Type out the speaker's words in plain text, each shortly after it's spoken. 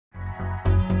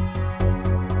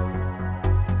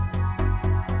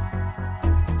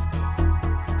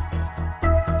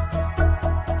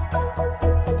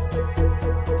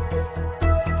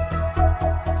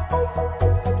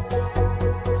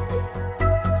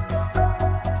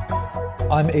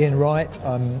I'm Ian Wright.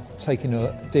 I'm taking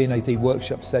a D&AD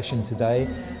workshop session today,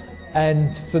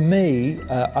 and for me,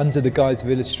 under the guise of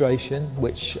illustration,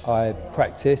 which I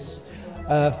practice,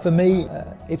 for me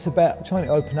it's about trying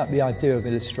to open up the idea of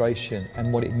illustration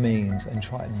and what it means and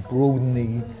try and broaden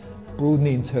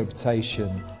the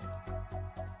interpretation.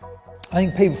 I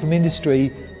think people from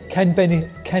industry can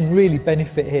really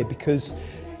benefit here because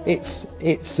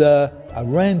it's a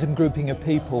random grouping of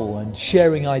people and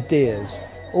sharing ideas.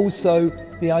 Also,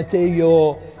 the idea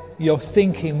you're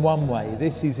thinking one way,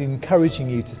 this is encouraging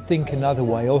you to think another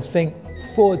way or think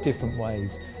 4 different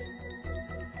ways.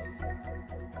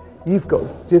 You've got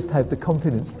to just have the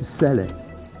confidence to sell it.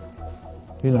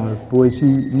 You know, boys,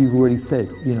 you've already said,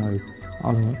 you know,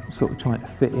 I'm sort of trying to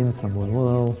fit in somewhere.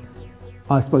 Well,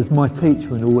 I suppose my teacher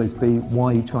would always be,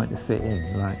 why are you trying to fit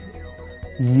in, right?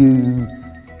 You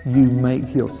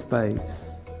make your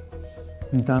space.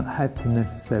 You don't have to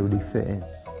necessarily fit in.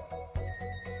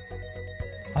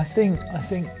 I think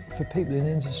for people in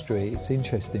industry it's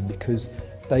interesting because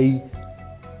they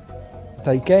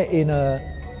get in a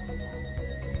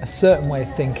certain way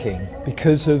of thinking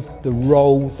because of the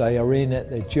role they are in at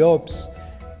their jobs,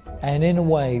 and in a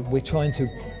way we're trying to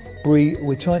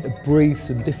breathe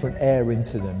some different air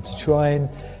into them to try and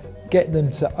get them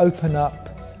to open up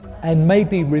and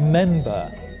maybe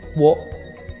remember what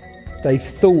they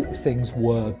thought things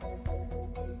were.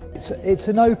 It's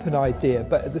an open idea,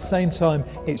 but at the same time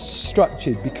it's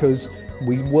structured because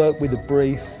we work with a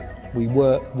brief, we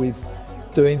work with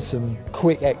doing some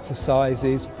quick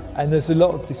exercises, and there's a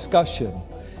lot of discussion.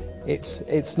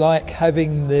 It's like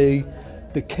having the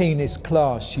keenest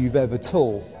class you've ever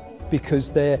taught,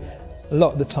 because a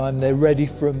lot of the time they're ready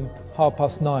from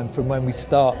 9:30 from when we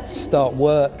start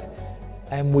work,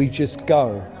 and we just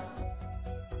go.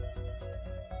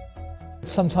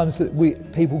 Sometimes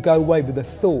people go away with a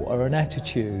thought or an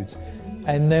attitude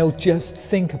and they'll just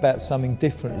think about something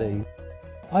differently.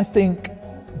 I think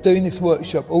doing this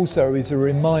workshop also is a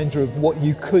reminder of what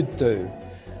you could do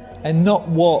and not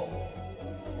what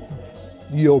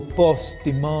your boss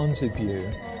demands of you.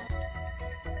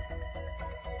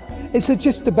 It's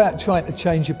just about trying to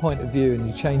change your point of view and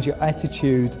you change your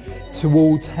attitude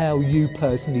towards how you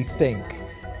personally think,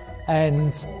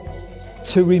 and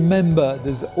to remember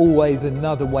there's always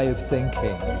another way of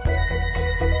thinking.